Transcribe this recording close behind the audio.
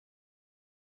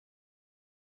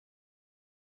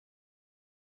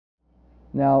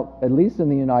Now, at least in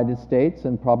the United States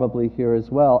and probably here as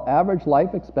well, average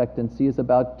life expectancy is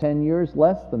about 10 years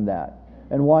less than that.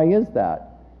 And why is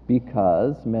that?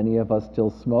 Because many of us still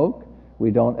smoke,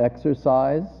 we don't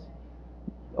exercise,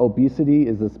 obesity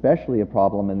is especially a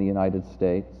problem in the United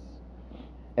States,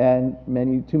 and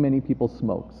too many people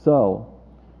smoke. So,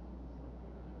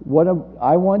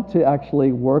 I want to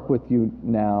actually work with you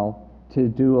now to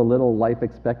do a little life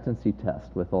expectancy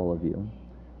test with all of you,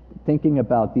 thinking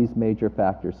about these major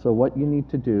factors. So what you need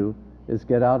to do is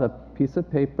get out a piece of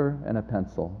paper and a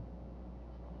pencil.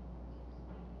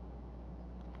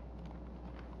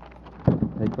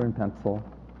 Paper and pencil.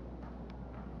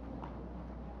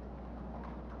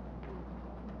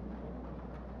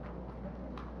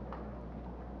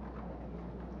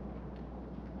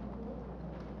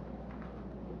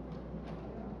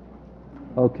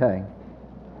 Okay.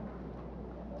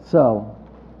 So,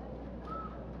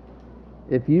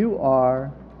 if you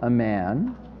are a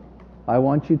man, I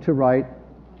want you to write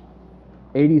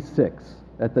 86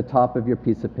 at the top of your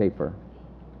piece of paper.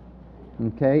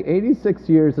 Okay? 86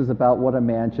 years is about what a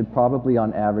man should probably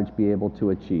on average be able to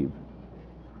achieve.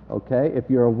 Okay? If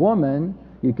you're a woman,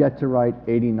 you get to write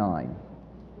 89.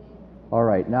 All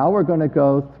right, now we're going to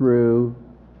go through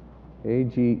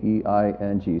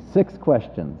AGEING, 6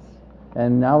 questions.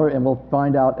 And we'll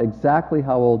find out exactly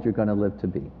how old you're going to live to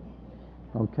be.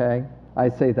 Okay? I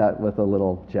say that with a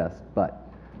little jest,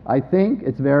 but I think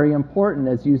it's very important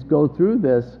as you go through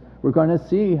this, we're going to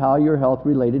see how your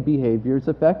health-related behaviors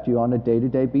affect you on a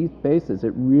day-to-day basis.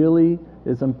 It really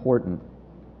is important.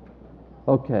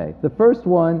 Okay, the first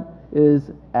one is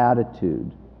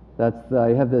attitude.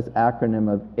 I have this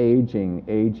acronym of AGEING,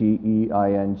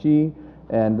 AGEING,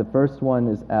 and the first one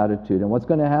is attitude. And what's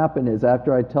going to happen is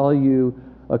after I tell you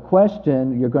a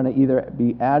question, you're going to either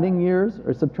be adding years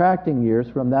or subtracting years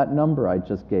from that number I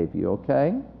just gave you,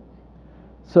 okay?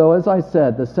 So as I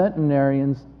said, the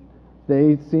centenarians,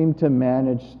 they seem to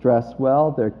manage stress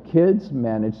well. Their kids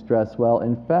manage stress well.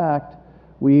 In fact,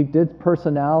 we did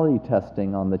personality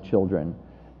testing on the children.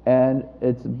 And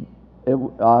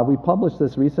we published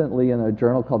this recently in a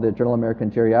journal called the Journal of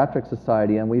American Geriatric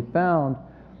Society, and we found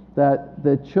that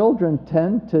the children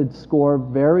tend to score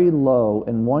very low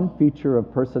in one feature of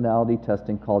personality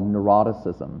testing called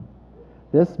neuroticism.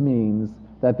 This means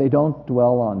that they don't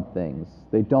dwell on things.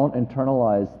 They don't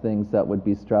internalize things that would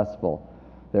be stressful.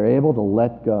 They're able to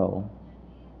let go.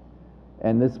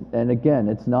 And again,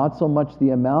 it's not so much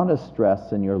the amount of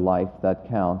stress in your life that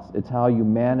counts, it's how you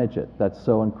manage it that's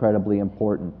so incredibly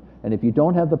important. And if you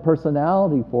don't have the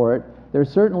personality for it, there's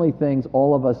certainly things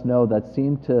all of us know that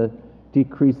seem to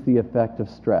decrease the effect of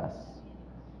stress,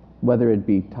 whether it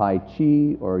be Tai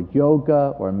Chi or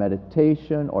yoga or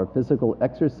meditation or physical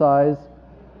exercise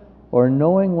or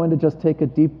knowing when to just take a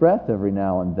deep breath every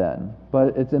now and then.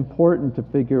 But it's important to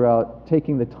figure out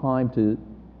taking the time to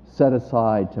set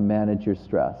aside to manage your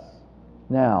stress.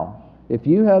 Now, if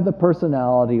you have the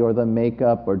personality or the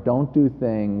makeup or don't do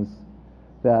things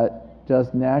that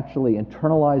just naturally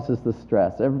internalizes the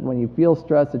stress, when you feel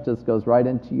stress, it just goes right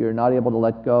into you, you're not able to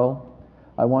let go,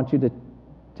 I want you to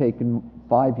take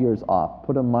 5 years off.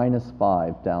 Put a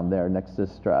 -5 down there next to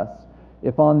stress.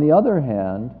 If on the other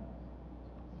hand,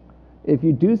 if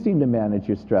you do seem to manage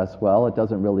your stress well, it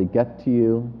doesn't really get to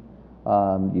you,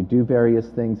 you do various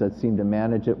things that seem to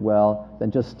manage it well,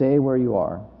 then just stay where you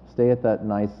are. Stay at that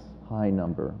nice high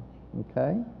number,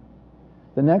 okay?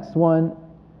 The next one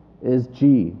is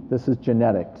G. This is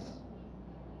genetics.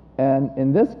 And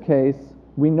in this case,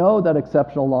 we know that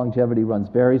exceptional longevity runs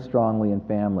very strongly in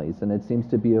families, and it seems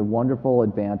to be a wonderful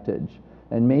advantage.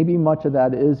 And maybe much of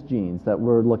that is genes that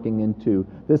we're looking into.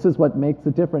 This is what makes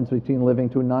the difference between living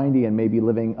to 90 and maybe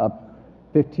living up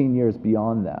 15 years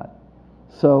beyond that.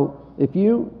 So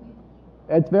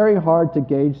it's very hard to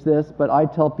gauge this, but I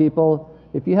tell people,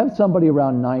 if you have somebody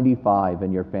around 95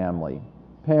 in your family,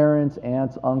 parents,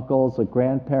 aunts, uncles, a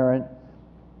grandparent,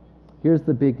 here's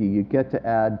the biggie, you get to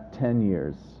add 10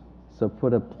 years. So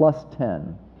put a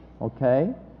 +10,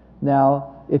 okay?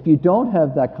 Now, if you don't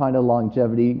have that kind of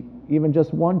longevity, even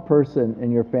just one person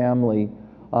in your family,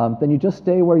 then you just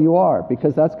stay where you are,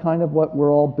 because that's kind of what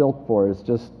we're all built for, is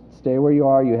just stay where you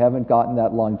are. You haven't gotten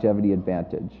that longevity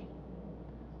advantage,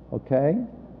 okay?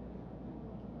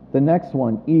 The next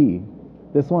one, E.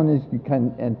 This one is, you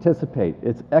can anticipate,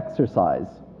 it's exercise.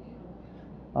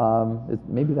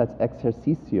 Maybe that's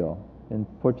exercicio in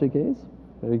Portuguese.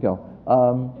 There you go.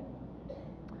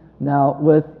 Now,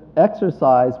 with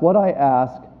exercise, what I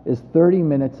ask is 30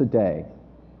 minutes a day.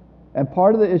 And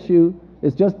part of the issue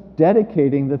is just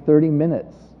dedicating the 30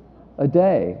 minutes a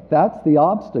day. That's the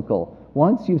obstacle.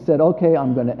 Once you've said, okay,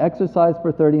 I'm going to exercise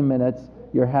for 30 minutes,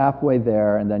 you're halfway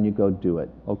there, and then you go do it,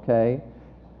 okay?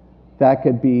 That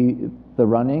could be the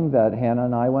running that Hannah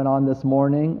and I went on this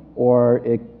morning, or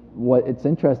what it's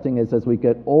interesting is as we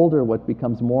get older, what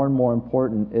becomes more and more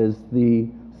important is the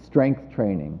strength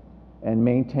training and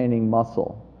maintaining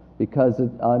muscle. Because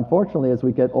unfortunately, as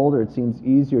we get older, it seems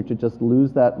easier to just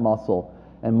lose that muscle.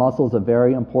 And muscle is a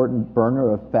very important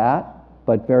burner of fat,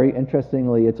 but very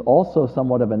interestingly, it's also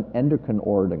somewhat of an endocrine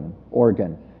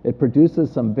organ. It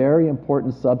produces some very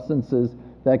important substances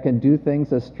that can do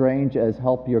things as strange as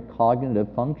help your cognitive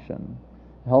function,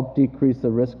 help decrease the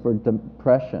risk for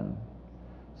depression.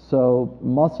 So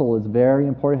muscle is very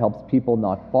important, helps people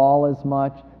not fall as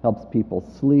much, helps people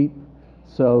sleep.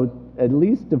 So at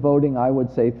least devoting, I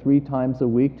would say, 3 times a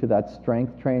week to that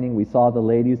strength training. We saw the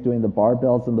ladies doing the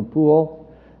barbells in the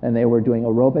pool, and they were doing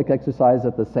aerobic exercise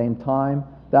at the same time.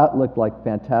 That looked like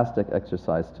fantastic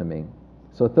exercise to me.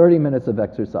 So 30 minutes of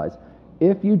exercise.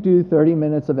 If you do 30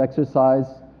 minutes of exercise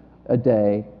a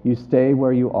day, you stay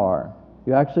where you are.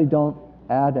 You actually don't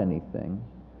add anything.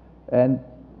 And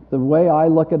the way I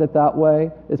look at it that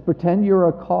way is pretend you're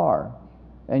a car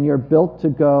and you're built to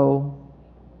go,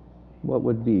 what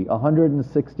would be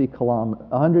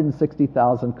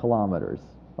 160,000 kilometers,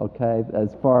 okay,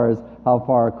 as far as how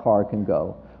far a car can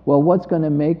go. Well, what's going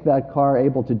to make that car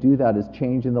able to do that is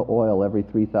changing the oil every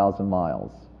 3,000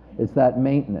 miles. It's that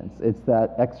maintenance, it's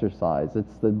that exercise,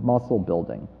 it's the muscle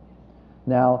building.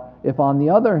 Now, if on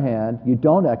the other hand, you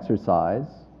don't exercise,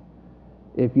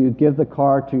 if you give the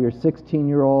car to your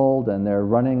 16-year-old and they're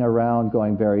running around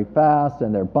going very fast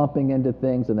and they're bumping into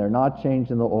things and they're not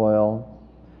changing the oil,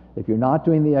 if you're not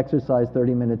doing the exercise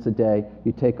 30 minutes a day,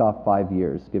 you take off 5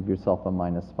 years. Give yourself a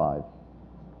 -5.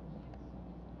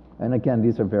 And again,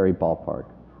 these are very ballpark.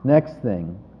 Next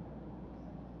thing,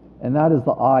 and that is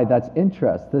the I, that's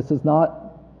interest. This is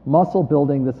not muscle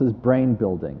building, this is brain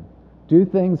building. Do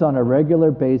things on a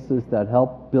regular basis that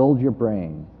help build your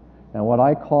brain. And what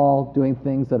I call doing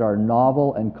things that are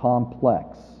novel and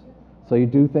complex. So you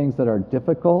do things that are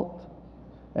difficult,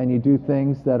 and you do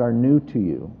things that are new to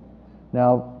you.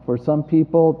 Now, for some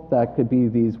people, that could be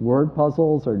these word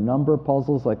puzzles or number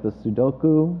puzzles like the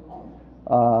Sudoku.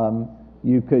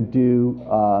 You could do,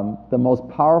 the most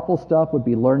powerful stuff would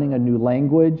be learning a new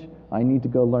language. I need to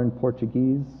go learn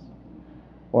Portuguese.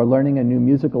 Or learning a new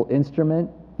musical instrument.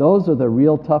 Those are the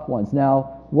real tough ones. Now,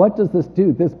 what does this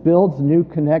do? This builds new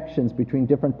connections between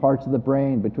different parts of the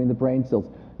brain, between the brain cells,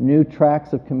 new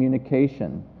tracks of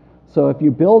communication. So if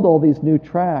you build all these new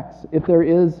tracks, if there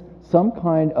is some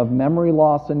kind of memory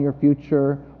loss in your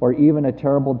future, or even a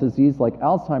terrible disease like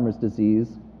Alzheimer's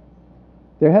disease,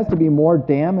 there has to be more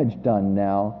damage done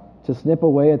now to snip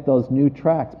away at those new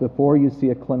tracks before you see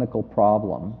a clinical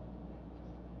problem.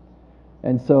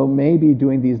 And so maybe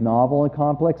doing these novel and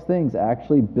complex things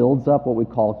actually builds up what we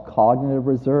call cognitive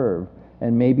reserve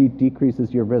and maybe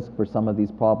decreases your risk for some of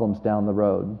these problems down the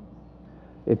road.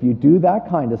 If you do that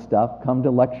kind of stuff, come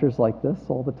to lectures like this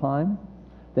all the time,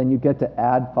 then you get to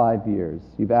add 5 years.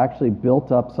 You've actually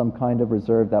built up some kind of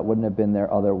reserve that wouldn't have been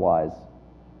there otherwise.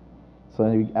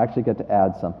 So you actually get to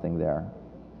add something there.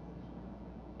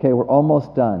 Okay, we're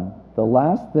almost done.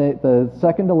 The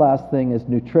second to last thing is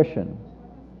nutrition.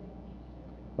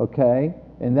 Okay,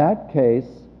 in that case,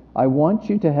 I want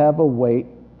you to have a weight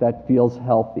that feels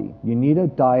healthy. You need a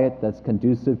diet that's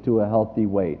conducive to a healthy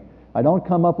weight. I don't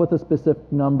come up with a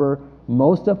specific number.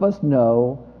 Most of us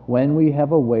know when we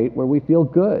have a weight where we feel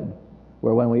good,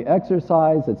 where when we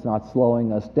exercise, it's not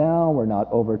slowing us down, we're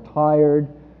not overtired,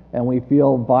 and we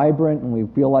feel vibrant and we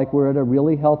feel like we're at a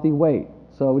really healtly weight.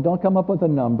 So we don't come up with a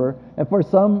number. And for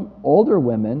some older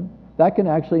women, that can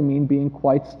actually mean being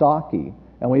quite stocky.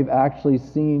 And we've actually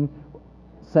seen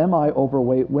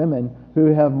semi-overweight women who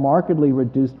have markedly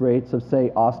reduced rates of,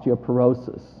 say,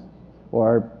 osteoporosis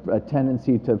or a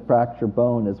tendency to fracture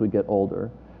bone as we get older,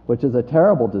 which is a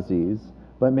terrible disease,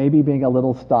 but maybe being a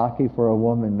little stocky for a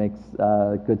woman makes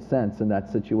good sense in that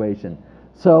situation.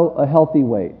 So a healthy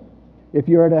weight. If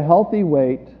you're at a healthy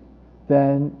weight,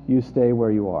 then you stay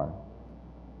where you are.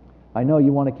 I know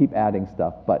you want to keep adding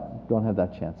stuff, but don't have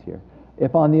that chance here.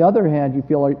 If on the other hand, you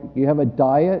feel like you have a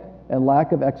diet and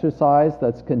lack of exercise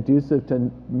that's conducive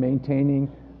to maintaining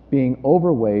being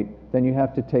overweight, then you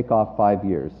have to take off 5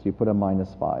 years. You put a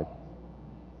 -5.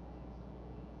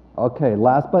 Okay,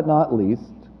 last but not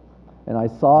least, and I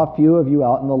saw a few of you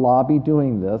out in the lobby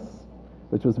doing this,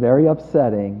 which was very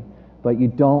upsetting, but you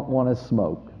don't want to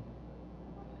smoke.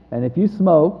 And if you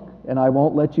smoke, and I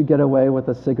won't let you get away with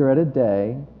a cigarette a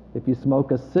day, if you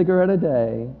smoke a cigarette a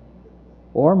day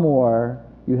or more,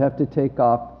 you have to take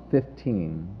off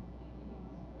 15.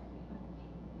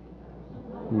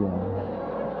 Yeah.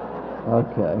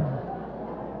 Okay.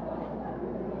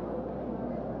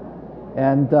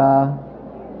 And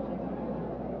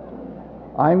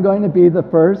I'm going to be the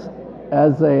first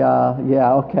as a,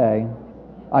 yeah, okay.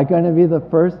 I'm going to be the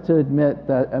first to admit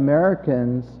that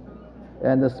Americans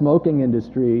and the smoking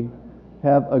industry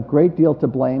have a great deal to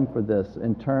blame for this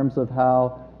in terms of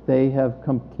how they have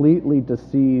completely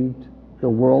deceived the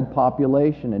world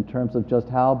population in terms of just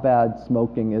how bad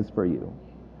smoking is for you.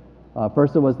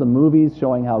 First it was the movies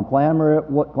showing how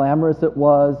glamorous it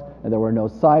was, and there were no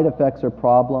side effects or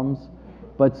problems.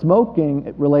 But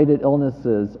smoking-related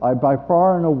illnesses are by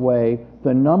far and away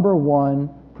the #1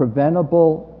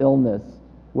 preventable illness,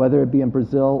 whether it be in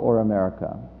Brazil or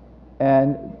America.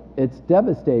 And it's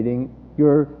devastating.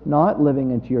 You're not living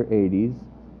into your 80s.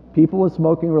 People with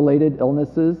smoking-related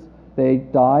illnesses, they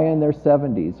die in their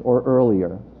 70s or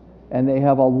earlier, and they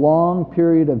have a long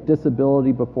period of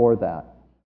disability before that.